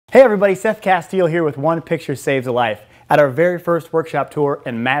Hey everybody, Seth Castile here with One Picture Saves a Life at our very first workshop tour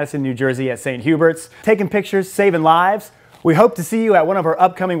in Madison, New Jersey at St. Hubert's. Taking pictures, saving lives. We hope to see you at one of our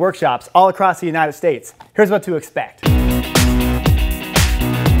upcoming workshops all across the United States. Here's what to expect.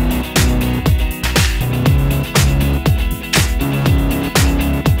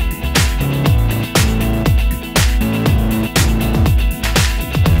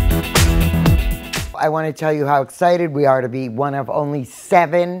 I want to tell you how excited we are to be one of only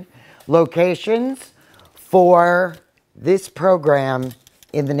 7 locations for this program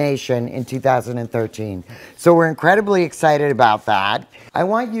in the nation in 2013. So we're incredibly excited about that. I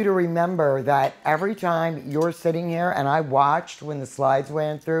want you to remember that every time you're sitting here, and I watched when the slides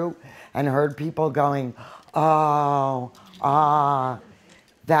went through and heard people going, oh,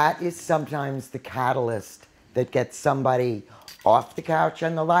 that is sometimes the catalyst that gets somebody off the couch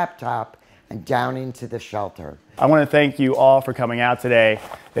and the laptop and down into the shelter. I want to thank you all for coming out today.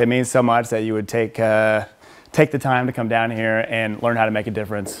 It means so much that you would take the time to come down here and learn how to make a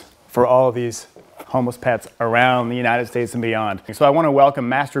difference for all of these homeless pets around the United States and beyond. So I want to welcome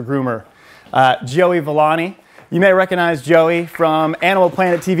Master Groomer, Joey Villani. You may recognize Joey from Animal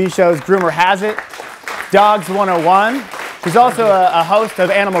Planet TV shows Groomer Has It, Dogs 101. He's also a host of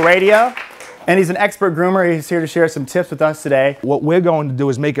Animal Radio. And he's an expert groomer. He's here to share some tips with us today. What we're going to do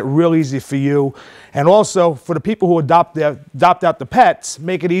is make it real easy for you, and also for the people who adopt out the pets,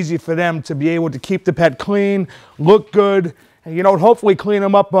 make it easy for them to be able to keep the pet clean, look good, and hopefully clean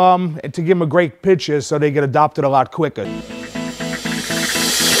them up and to give them a great picture so they get adopted a lot quicker.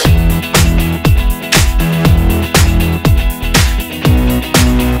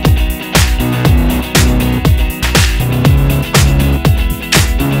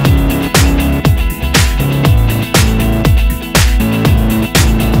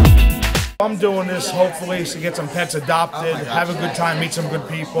 I'm doing this hopefully to get some pets adopted, have a good time, meet some good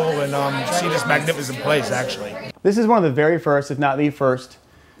people, and see this magnificent place, actually. This is one of the very first, if not the first,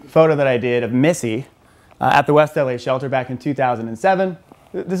 photo that I did of Missy at the West LA shelter back in 2007.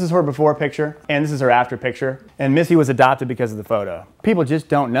 This is her before picture, and this is her after picture. And Missy was adopted because of the photo. People just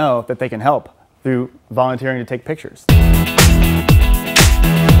don't know that they can help through volunteering to take pictures.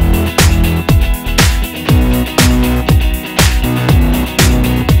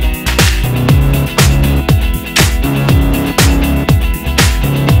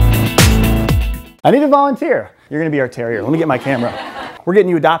 I need a volunteer. You're gonna be our terrier. Let me get my camera. We're getting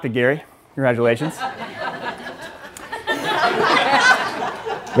you adopted, Gary. Congratulations.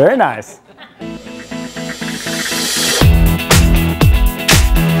 Very nice.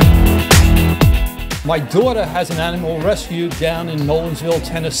 My daughter has an animal rescue down in Nolensville,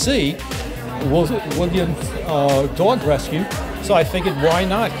 Tennessee, William Dog Rescue. So I figured, why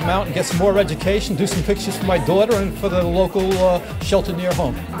not come out and get some more education, do some pictures for my daughter and for the local shelter near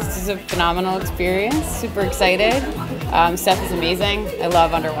home. This is a phenomenal experience, super excited. Seth is amazing. I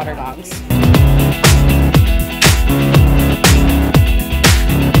love underwater dogs.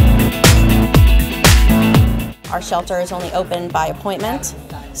 Our shelter is only open by appointment,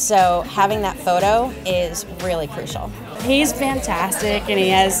 so having that photo is really crucial. He's fantastic, and he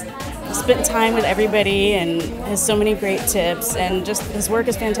has spent time with everybody and has so many great tips, and just his work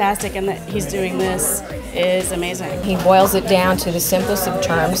is fantastic, and that he's doing this is amazing. He boils it down to the simplest of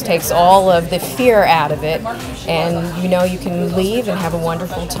terms, takes all of the fear out of it, and you can leave and have a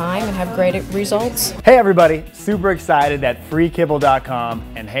wonderful time and have great results. Hey everybody, super excited that freekibble.com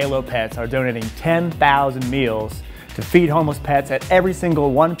and Halo Pets are donating 10,000 meals to feed homeless pets at every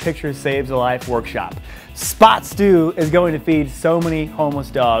single One Picture Saves a Life workshop. Spot Stew is going to feed so many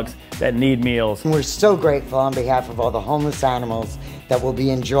homeless dogs that need meals. We're so grateful on behalf of all the homeless animals that will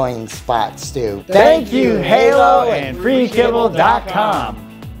be enjoying Spot Stew. Thank you, Halo and freekibble.com.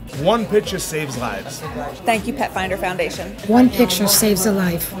 One picture saves lives. Thank you, Pet Finder Foundation. One picture saves a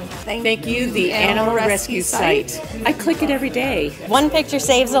life. Thank you, the Animal Rescue Site. I click it every day. One picture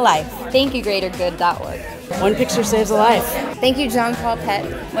saves a life. Thank you, GreaterGood.org. One picture saves a life. Thank you, John Paul Pet.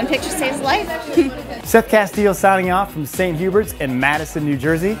 One picture saves a life. Seth Castile signing off from St. Hubert's in Madison, New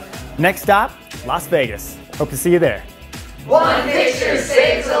Jersey. Next stop, Las Vegas. Hope to see you there. One picture saves